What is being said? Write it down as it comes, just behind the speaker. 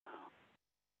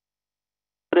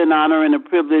What an honor and a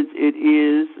privilege it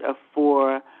is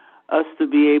for us to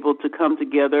be able to come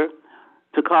together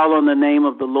to call on the name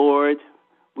of the Lord.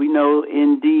 We know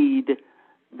indeed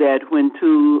that when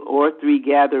two or three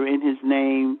gather in his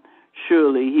name,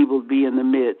 surely he will be in the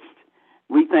midst.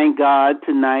 We thank God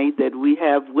tonight that we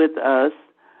have with us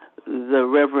the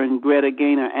Reverend Greta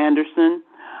Gainer-Anderson.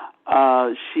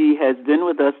 She has been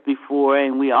with us before,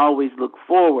 and we always look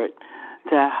forward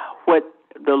to what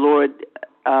the Lord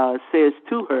says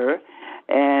to her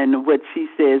and what she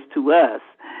says to us.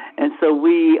 And so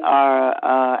we are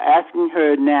asking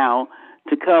her now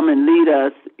to come and lead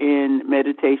us in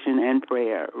meditation and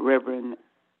prayer. Reverend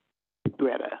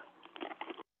Greta.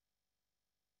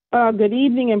 Good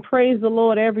evening and praise the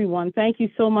Lord, everyone. Thank you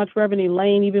so much, Reverend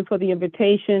Elaine, even for the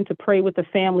invitation to pray with the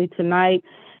family tonight.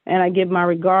 And I give my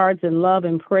regards and love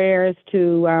and prayers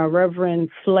to Reverend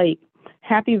Flake.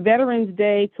 Happy Veterans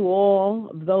Day to all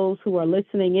of those who are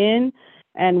listening in,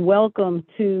 and welcome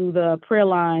to the prayer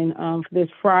line for this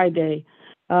Friday.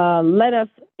 Let us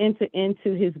enter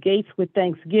into his gates with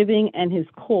thanksgiving and his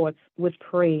courts with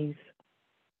praise.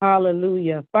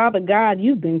 Hallelujah. Father God,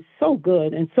 you've been so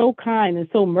good and so kind and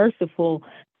so merciful.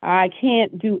 I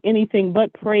can't do anything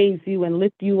but praise you and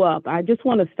lift you up. I just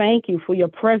want to thank you for your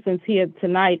presence here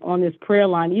tonight on this prayer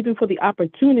line, even for the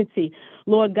opportunity,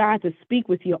 Lord God, to speak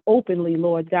with you openly,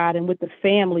 Lord God, and with the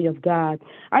family of God.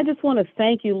 I just want to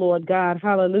thank you, Lord God,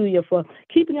 hallelujah, for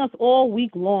keeping us all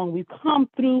week long. We've come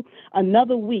through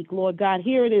another week, Lord God.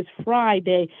 Here it is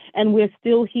Friday, and we're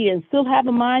still here and still have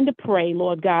a mind to pray,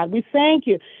 Lord God. We thank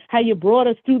you how you brought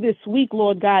us through this week,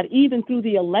 Lord God, even through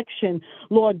the election,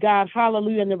 Lord God,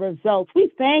 hallelujah, and the results.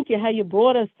 We thank you how you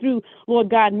brought us through, Lord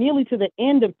God, nearly to the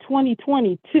end of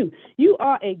 2022. You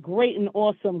are a great and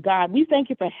awesome God. We thank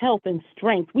you for health and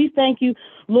strength. We thank you,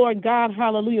 Lord God,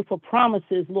 hallelujah, for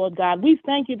promises, Lord God. We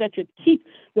thank you that you keep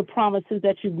the promises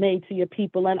that you've made to your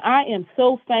people. And I am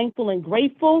so thankful and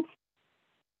grateful,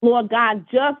 Lord God,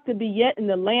 just to be yet in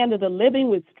the land of the living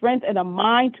with strength and a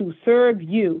mind to serve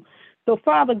you. So,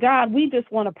 Father God, we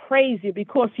just want to praise you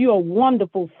because you're a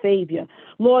wonderful Savior.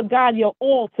 Lord God, you're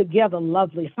altogether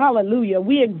lovely. Hallelujah.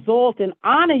 We exalt and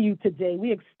honor you today.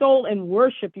 We extol and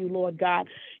worship you, Lord God.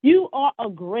 You are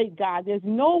a great God. There's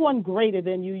no one greater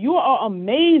than you. You are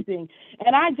amazing.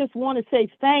 And I just want to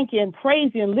say thank you and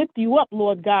praise you and lift you up,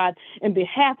 Lord God, in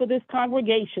behalf of this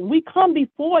congregation. We come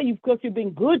before you because you've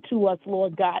been good to us,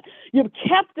 Lord God. You've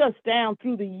kept us down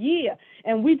through the year.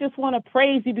 And we just want to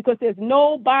praise you because there's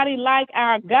nobody like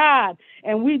our God.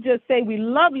 And we just say we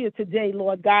love you today,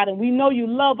 Lord God. And we know you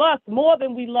love us more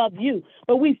than we love you.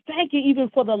 But we thank you even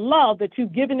for the love that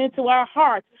you've given into our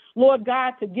hearts, Lord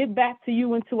God, to give back to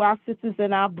you and to our sisters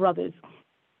and our brothers.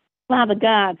 Father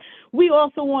God, we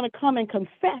also want to come and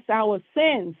confess our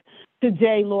sins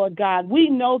today, Lord God. We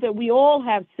know that we all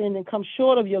have sinned and come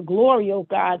short of your glory, oh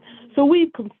God. So we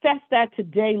confess that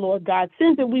today, Lord God.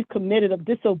 Sins that we've committed of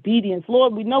disobedience.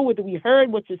 Lord, we know that we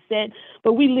heard what you said,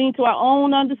 but we leaned to our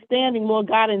own understanding, Lord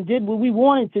God, and did what we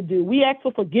wanted to do. We ask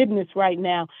for forgiveness right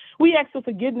now. We ask for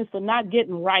forgiveness for not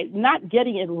getting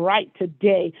it right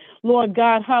today, Lord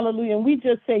God, hallelujah. And we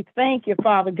just say thank you,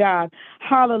 Father God,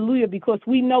 hallelujah, because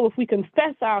we know if we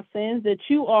confess our sins that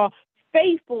you are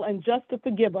faithful and just to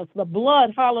forgive us. The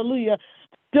blood, hallelujah,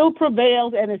 still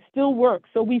prevails and it still works.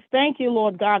 So we thank you,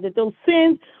 Lord God, that those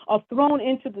sins are thrown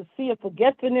into the sea of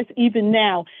forgetfulness even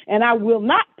now. And I will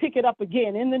not pick it up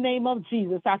again in the name of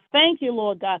Jesus. I thank you,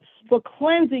 Lord God, for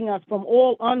cleansing us from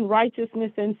all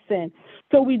unrighteousness and sin.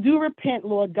 So we do repent,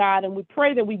 Lord God, and we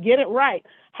pray that we get it right.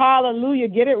 Hallelujah.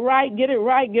 Get it right, get it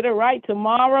right, get it right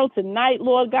tomorrow, tonight,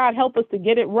 Lord God. Help us to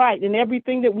get it right in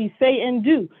everything that we say and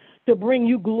do to bring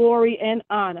you glory and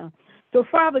honor. So,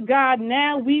 Father God,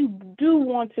 now we do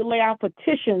want to lay our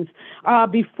petitions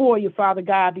before you, Father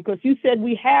God, because you said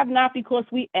we have not because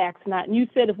we ask not. And you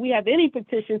said if we have any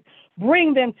petitions,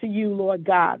 bring them to you, Lord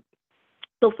God.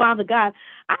 So, Father God,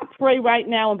 I pray right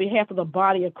now on behalf of the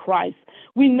body of Christ.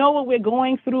 We know what we're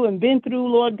going through and been through,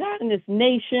 Lord God, in this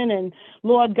nation and,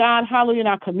 Lord God, hallelujah, in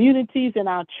our communities and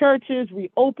our churches,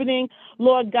 reopening,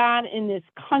 Lord God, in this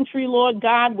country, Lord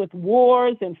God, with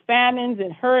wars and famines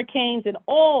and hurricanes and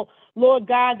all, Lord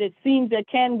God, that seems that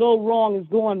can go wrong is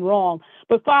going wrong.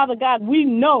 But, Father God, we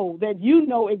know that you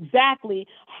know exactly,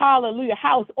 hallelujah,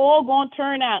 how it's all going to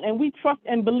turn out. And we trust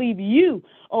and believe you,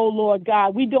 oh, Lord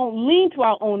God. We don't lean to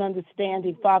our own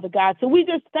understanding, Father God. So we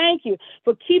just thank you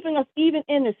for keeping us even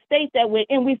in the state that we're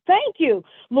in. We thank you,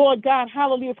 Lord God,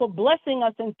 hallelujah, for blessing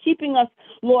us and keeping us,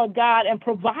 Lord God, and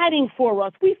providing for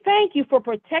us. We thank you for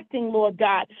protecting, Lord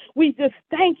God. We just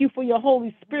thank you for your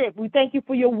Holy Spirit. We thank you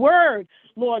for your word,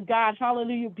 Lord God,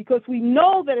 hallelujah, because we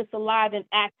know that it's alive and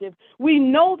active. We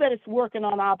know that it's working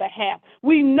on our behalf.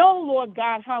 We know, Lord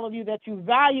God, hallelujah, that you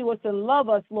value us and love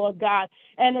us, Lord God,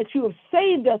 and that you have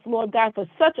saved us, Lord God, for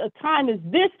such a time as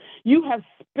this. You have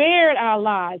spared our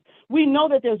lives. We know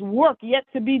that there's work yet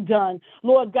to be done,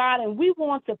 Lord God, and we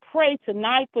want to pray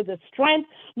tonight for the strength,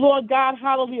 Lord God,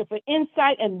 hallelujah, for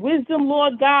insight and wisdom,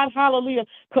 Lord God, hallelujah,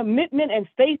 commitment and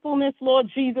faithfulness, Lord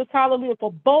Jesus, hallelujah,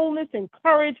 for boldness and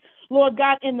courage, Lord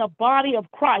God, in the body of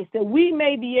Christ, that we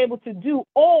may be able to do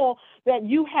all that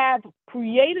you have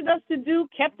created us to do,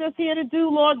 kept us here to do,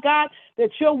 Lord God, that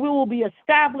your will be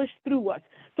established through us.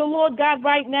 So, Lord God,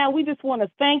 right now, we just want to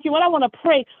thank you. And I want to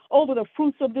pray over the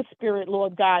fruits of the Spirit,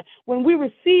 Lord God. When we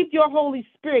received your Holy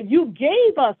Spirit, you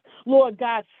gave us, Lord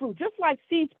God, fruit, just like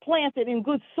seeds planted in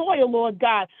good soil, Lord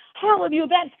God. Hallelujah,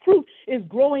 that fruit is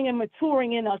growing and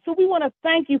maturing in us. So we want to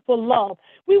thank you for love.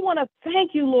 We want to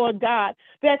thank you, Lord God,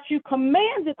 that you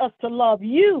commanded us to love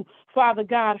you, Father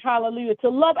God, hallelujah, to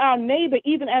love our neighbor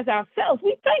even as ourselves.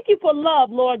 We thank you for love,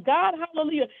 Lord God,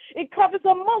 hallelujah. It covers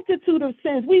a multitude of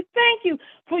sins. We thank you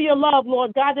for your love,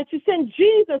 Lord God, that you sent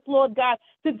Jesus, Lord God,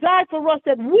 to die for us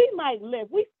that we might live.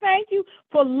 We thank you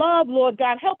for love, Lord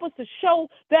God. Help us to show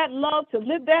that love, to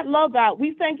live that love out.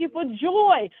 We thank you for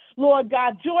joy, Lord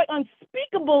God, joy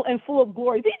unspeakable and full of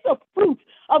glory. These are fruits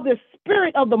of the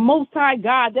Spirit of the Most High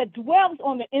God that dwells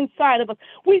on the inside of us.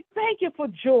 We thank you for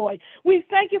joy. We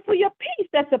thank you for your peace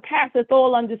that surpasseth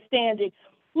all understanding.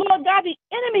 Lord God, the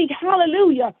enemy,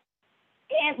 hallelujah,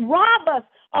 can't rob us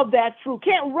of that fruit,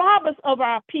 can't rob us of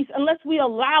our peace unless we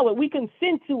allow it, we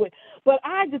consent to it. But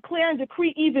I declare and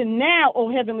decree even now,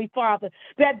 oh Heavenly Father,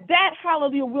 that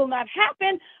hallelujah, will not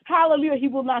happen. Hallelujah, he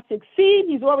will not succeed.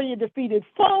 He's already a defeated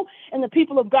foe, and the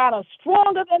people of God are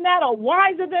stronger than that, are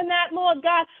wiser than that, Lord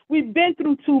God. We've been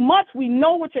through too much. We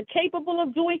know what you're capable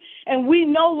of doing, and we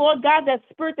know, Lord God, that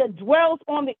spirit that dwells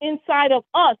on the inside of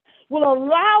us will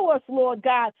allow us, Lord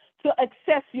God, to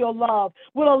access your love,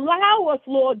 will allow us,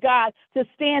 Lord God, to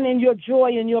stand in your joy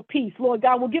and your peace. Lord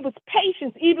God, will give us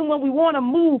patience even when we want to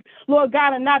move, Lord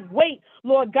God, and not wait,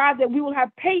 Lord God, that we will have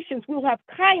patience, we will have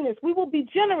kindness, we will be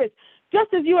generous,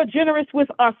 just as you are generous with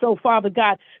us, oh Father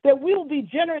God, that we will be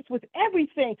generous with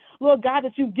everything, Lord God,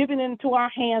 that you've given into our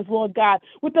hands, Lord God,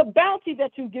 with the bounty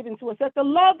that you've given to us, with the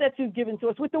love that you've given to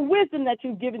us, with the wisdom that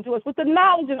you've given to us, with the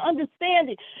knowledge and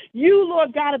understanding. You,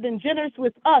 Lord God, have been generous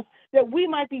with us, that we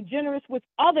might be generous with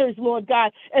others, Lord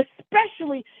God,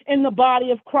 especially in the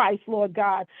body of Christ, Lord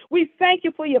God. We thank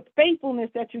you for your faithfulness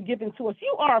that you've given to us.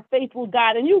 You are a faithful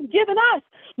God, and you've given us,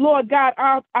 Lord God,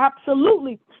 our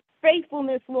absolutely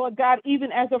faithfulness, Lord God,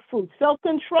 even as a fruit.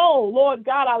 Self-control, Lord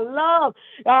God, I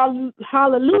love,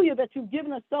 hallelujah, that you've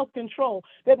given us self-control,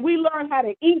 that we learn how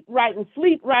to eat right and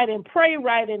sleep right and pray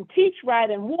right and teach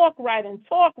right and walk right and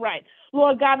talk right.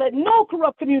 Lord God, let no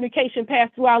corrupt communication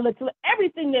pass through our lips. Let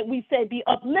everything that we say be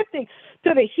uplifting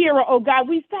to the hearer, oh God.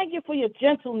 We thank you for your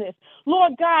gentleness.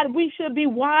 Lord God, we should be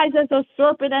wise as a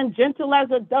serpent and gentle as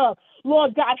a dove.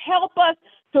 Lord God, help us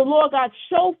to, Lord God,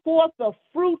 show forth the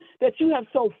fruit that you have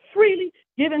so freely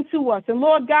given to us. And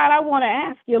Lord God, I want to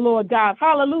ask you, Lord God,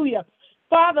 hallelujah,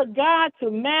 Father God,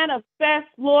 to manifest,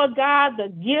 Lord God, the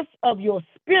gifts of your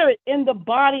Spirit in the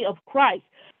body of Christ.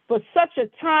 For such a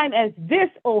time as this,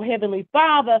 oh Heavenly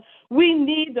Father, we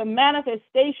need the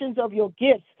manifestations of your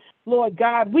gifts, Lord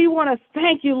God. We want to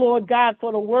thank you, Lord God,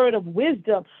 for the word of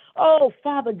wisdom. Oh,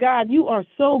 Father God, you are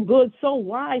so good, so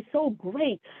wise, so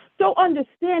great, so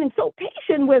understanding, so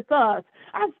patient with us.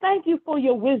 I thank you for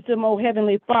your wisdom, oh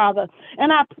Heavenly Father.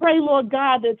 And I pray, Lord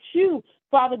God, that you,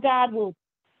 Father God, will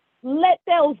let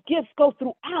those gifts go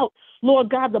throughout, Lord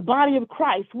God, the body of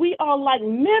Christ. We are like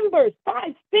members, 5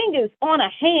 fingers on a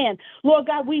hand. Lord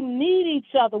God, we need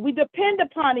each other. We depend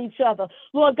upon each other.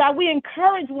 Lord God, we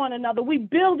encourage one another. We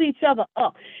build each other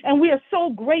up. And we are so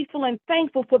grateful and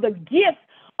thankful for the gifts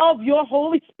of your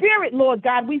Holy Spirit, Lord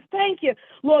God. We thank you,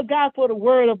 Lord God, for the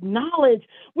word of knowledge.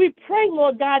 We pray,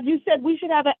 Lord God, you said we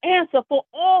should have an answer for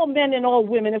all men and all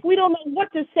women. If we don't know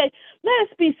what to say, let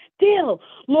us be still,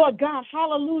 Lord God,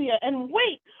 hallelujah, and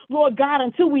wait, Lord God,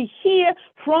 until we hear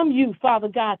from you, Father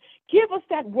God. Give us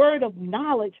that word of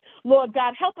knowledge, Lord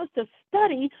God. Help us to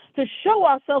study, to show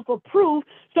ourselves approved,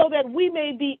 so that we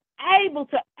may be able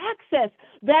to access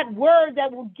that word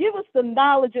that will give us the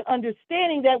knowledge and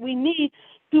understanding that we need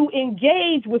to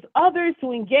engage with others,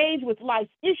 to engage with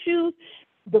life's issues,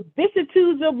 the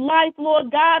vicissitudes of life,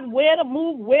 Lord God, where to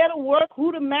move, where to work,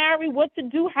 who to marry, what to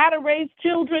do, how to raise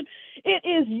children. It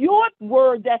is your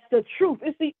word that's the truth.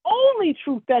 It's the only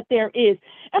truth that there is.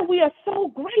 And we are so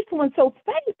grateful and so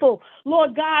thankful,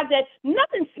 Lord God, that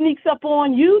nothing sneaks up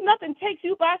on you. Nothing takes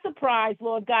you by surprise,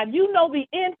 Lord God. You know the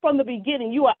end from the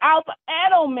beginning. You are Alpha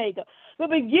and Omega. The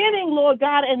beginning, Lord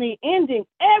God, and the ending.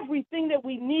 Everything that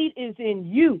we need is in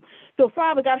you. So,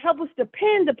 Father God, help us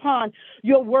depend upon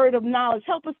your word of knowledge.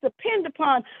 Help us depend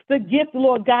upon the gift,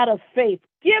 Lord God, of faith.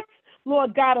 Gifts,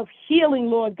 Lord God, of healing,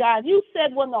 Lord God. You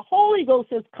said when the Holy Ghost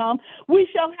has come, we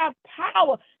shall have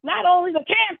power, not only to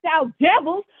cast out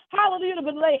devils, hallelujah,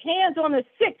 but lay hands on the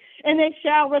sick and they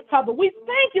shall recover. We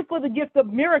thank you for the gift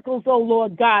of miracles, oh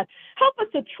Lord God. Help us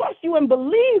to trust you and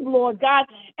believe, Lord God,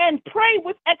 and pray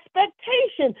with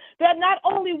expectation that not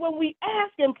only when we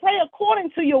ask and pray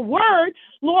according to your word,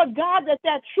 Lord God,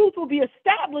 that truth will be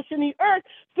established in the earth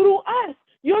through us,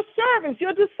 your servants,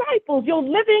 your disciples, your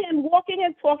living and walking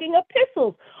and talking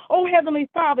epistles, oh Heavenly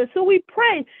Father. So we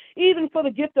pray even for the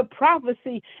gift of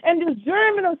prophecy and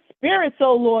discernment of spirits,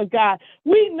 oh Lord God.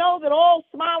 We know that all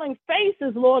smiling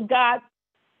faces, Lord God,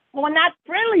 are not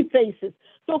friendly faces.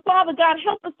 So, Father God,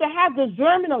 help us to have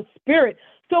discernment of spirit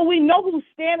so we know who's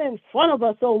standing in front of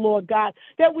us, oh Lord God,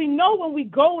 that we know when we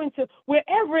go into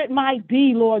wherever it might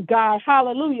be, Lord God,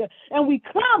 hallelujah, and we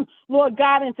come, Lord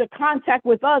God, into contact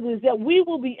with others, that we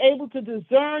will be able to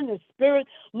discern the spirit,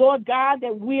 Lord God,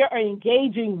 that we are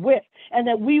engaging with, and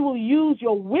that we will use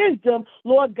your wisdom,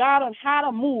 Lord God, on how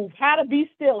to move, how to be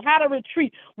still, how to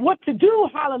retreat, what to do,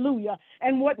 hallelujah,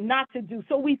 and what not to do.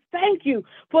 So we thank you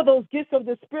for those gifts of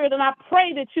the Spirit, and I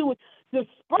pray that you would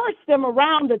disperse them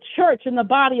around the church and the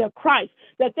body of Christ,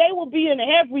 that they will be in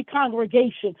every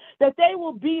congregation, that they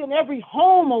will be in every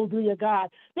home, oh dear God.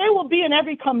 They will be in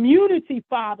every community,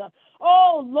 Father.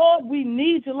 Oh, Lord, we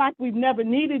need you like we've never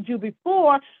needed you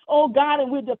before, oh God,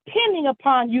 and we're depending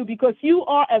upon you because you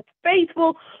are a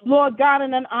faithful, Lord God,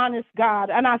 and an honest God.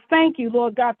 And I thank you,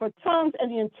 Lord God, for tongues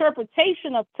and the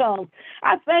interpretation of tongues.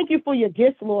 I thank you for your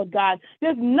gifts, Lord God.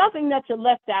 There's nothing that you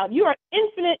left out. You are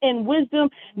infinite in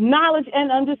wisdom, knowledge,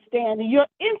 and understanding. You're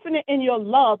infinite in your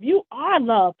love. You are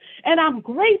love. And I'm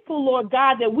grateful, Lord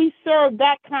God, that we serve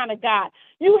that kind of God.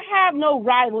 You have no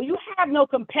rival. You have no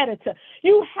competitor.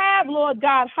 You have, Lord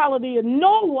God, hallelujah,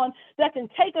 no one that can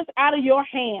take us out of your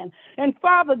hand. And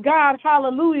Father God,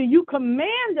 hallelujah, you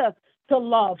command us to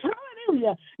love.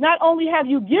 Hallelujah. Not only have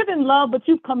you given love, but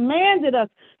you've commanded us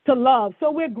to love.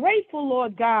 So we're grateful,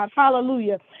 Lord God,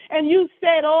 hallelujah. And you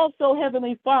said also,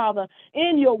 Heavenly Father,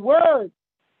 in your word,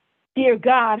 dear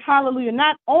God, hallelujah,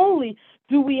 not only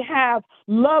do we have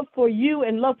love for you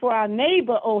and love for our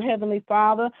neighbor, oh Heavenly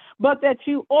Father, but that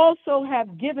you also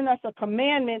have given us a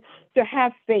commandment to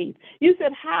have faith. You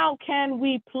said, how can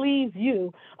we please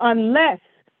you unless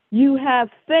you have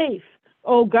faith,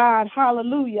 oh God,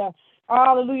 hallelujah.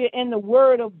 Hallelujah, in the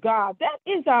word of God. That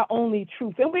is our only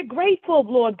truth. And we're grateful,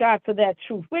 Lord God, for that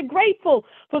truth. We're grateful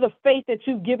for the faith that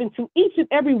you've given to each and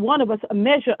every one of us, a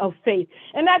measure of faith.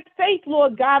 And that faith,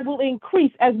 Lord God, will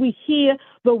increase as we hear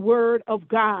the word of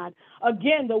God.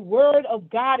 Again, the word of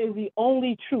God is the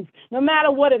only truth. No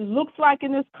matter what it looks like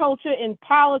in this culture, in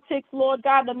politics, Lord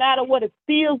God, no matter what it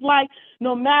feels like,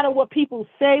 no matter what people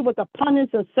say, what the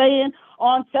pundits are saying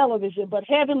on television. But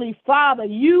Heavenly Father,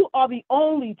 you are the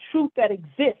only truth that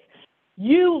exists.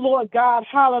 You, Lord God,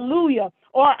 hallelujah,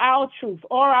 are our truth,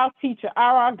 are our teacher,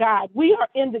 are our guide. We are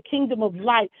in the kingdom of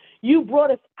light. You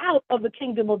brought us out of the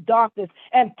kingdom of darkness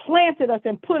and planted us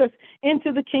and put us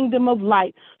into the kingdom of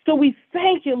light. So we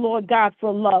thank you, Lord God,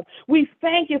 for love. We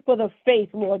thank you for the faith,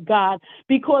 Lord God,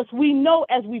 because we know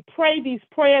as we pray these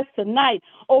prayers tonight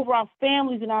over our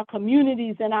families and our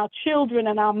communities and our children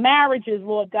and our marriages,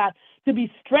 Lord God, to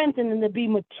be strengthened and to be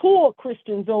mature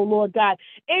Christians, oh Lord God,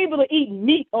 able to eat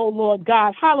meat, oh Lord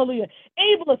God, hallelujah,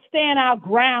 able to stand our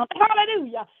ground,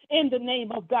 hallelujah, in the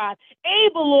name of God,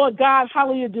 able, Lord God,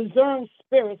 hallelujah, discern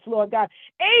spirits, Lord God,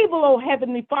 able, oh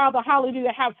Heavenly Father, hallelujah,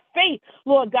 to have faith,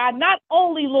 Lord God, not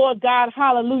only, Lord God,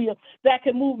 hallelujah, that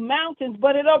can move mountains,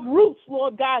 but it uproots,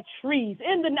 Lord God, trees,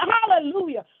 in the,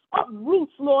 hallelujah,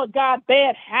 uproots, Lord God,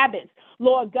 bad habits,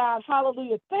 Lord God,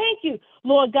 hallelujah. Thank you,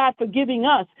 Lord God, for giving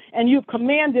us, and you've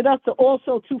commanded us to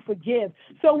also to forgive.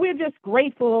 So we're just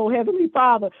grateful, oh Heavenly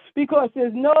Father, because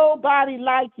there's nobody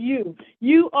like you.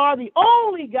 You are the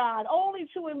only God, only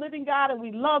true and living God, and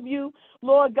we love you.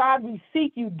 Lord God, we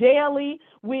seek you daily.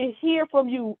 We hear from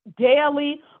you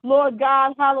daily. Lord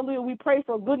God, hallelujah. We pray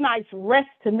for a good night's rest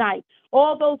tonight.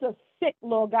 All those are sick,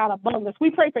 Lord God, among us.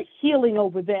 We pray for healing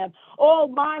over them. All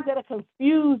minds that are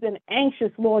confused and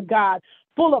anxious, Lord God.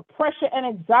 full of pressure and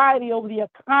anxiety over the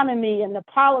economy and the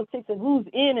politics and who's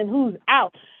in and who's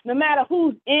out. No matter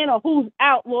who's in or who's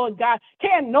out, Lord God,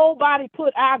 can't nobody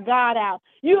put our God out.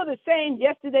 You're the same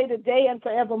yesterday, today, and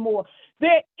forevermore.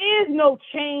 There is no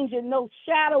change and no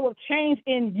shadow of change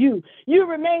in you. You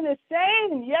remain the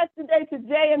same yesterday,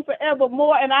 today, and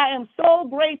forevermore. And I am so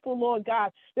grateful, Lord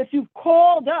God, that you've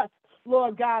called us,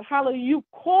 Lord God. Hallelujah.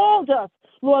 You've called us,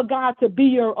 Lord God, to be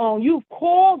your own. You've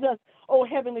called us, oh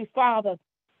Heavenly Father,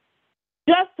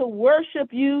 just to worship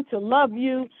you, to love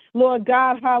you, Lord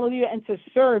God, hallelujah, and to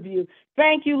serve you.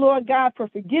 Thank you, Lord God, for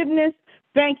forgiveness.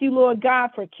 Thank you, Lord God,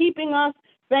 for keeping us.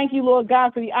 Thank you, Lord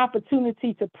God, for the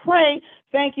opportunity to pray.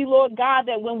 Thank you, Lord God,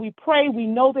 that when we pray, we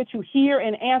know that you hear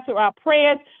and answer our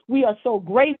prayers. We are so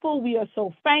grateful. We are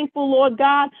so thankful, Lord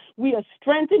God. We are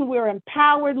strengthened. We're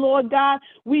empowered, Lord God.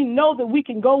 We know that we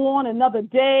can go on another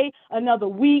day, another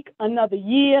week, another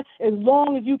year, as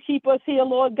long as you keep us here,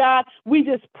 Lord God. We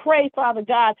just pray, Father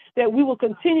God, that we will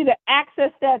continue to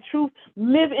access that truth,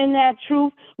 live in that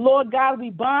truth. Lord God,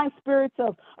 we bind spirits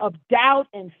of doubt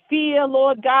and fear,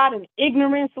 Lord God, and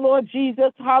ignorance, Lord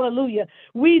Jesus. Hallelujah.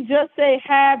 We just say,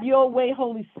 have your way,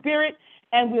 Holy Spirit,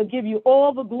 and we'll give you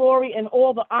all the glory and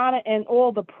all the honor and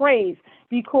all the praise,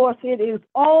 because it is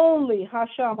only,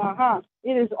 Hashamaha,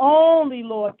 it is only,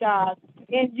 Lord God,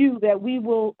 in you that we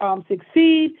will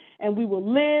succeed and we will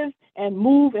live and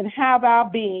move and have our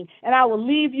being. And I will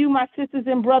leave you, my sisters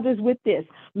and brothers, with this.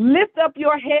 Lift up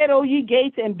your head, O ye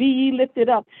gates, and be ye lifted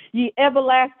up, ye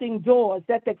everlasting doors,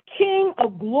 that the King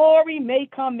of glory may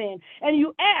come in. And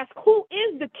you ask, who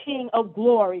is the King of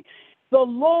glory? The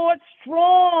Lord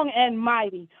strong and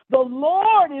mighty. The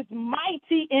Lord is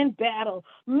mighty in battle.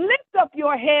 Lift up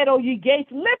your head, O ye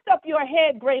gates. Lift up your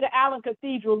head, Greater Allen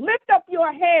Cathedral. Lift up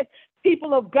your head,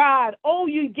 people of God, O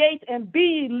ye gates, and be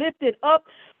ye lifted up,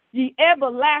 ye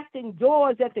everlasting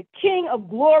doors, that the King of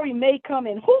glory may come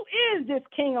in. Who is this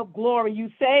King of glory, you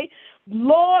say?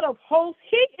 Lord of hosts,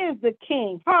 he is the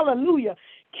King. Hallelujah.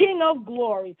 King of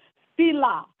glory.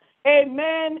 Selah.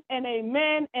 Amen and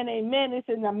amen and amen. It's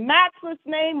in the matchless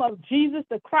name of Jesus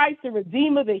the Christ, the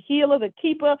Redeemer, the Healer, the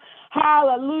Keeper.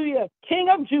 Hallelujah. King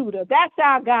of Judah. That's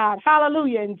our God.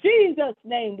 Hallelujah. In Jesus'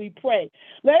 name we pray.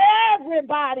 Let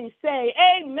everybody say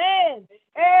amen,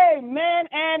 amen,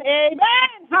 and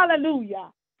amen.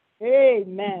 Hallelujah.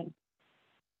 Amen.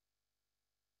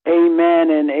 Amen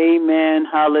and amen.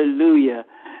 Hallelujah.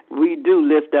 We do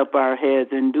lift up our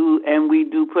heads and we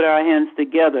do put our hands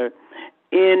together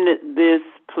in this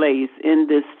place, in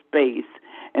this space,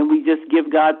 and we just give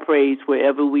God praise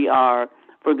wherever we are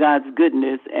for God's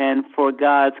goodness and for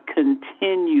God's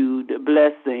continued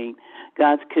blessing,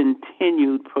 God's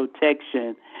continued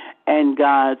protection, and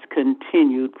God's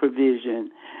continued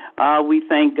provision. We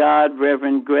thank God,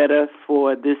 Reverend Greta,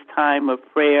 for this time of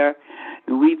prayer,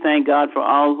 and we thank God for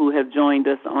all who have joined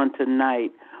us on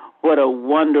tonight. What a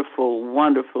wonderful,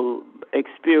 wonderful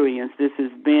experience this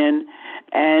has been,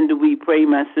 and we pray,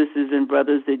 my sisters and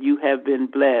brothers, that you have been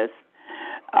blessed.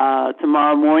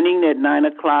 Tomorrow morning at 9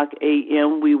 o'clock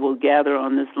a.m., we will gather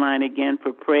on this line again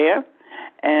for prayer,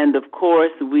 and of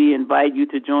course, we invite you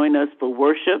to join us for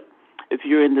worship. If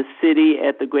you're in the city,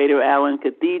 at the Greater Allen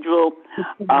Cathedral,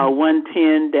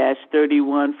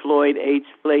 110-31 Floyd H.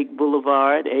 Flake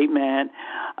Boulevard, amen.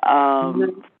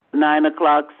 9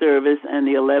 o'clock service and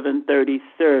the 11:30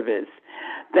 service.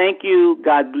 Thank you.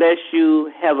 God bless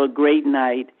you. Have a great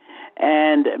night.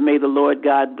 And may the Lord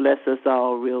God bless us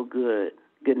all real good.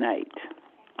 Good night.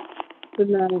 Good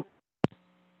night.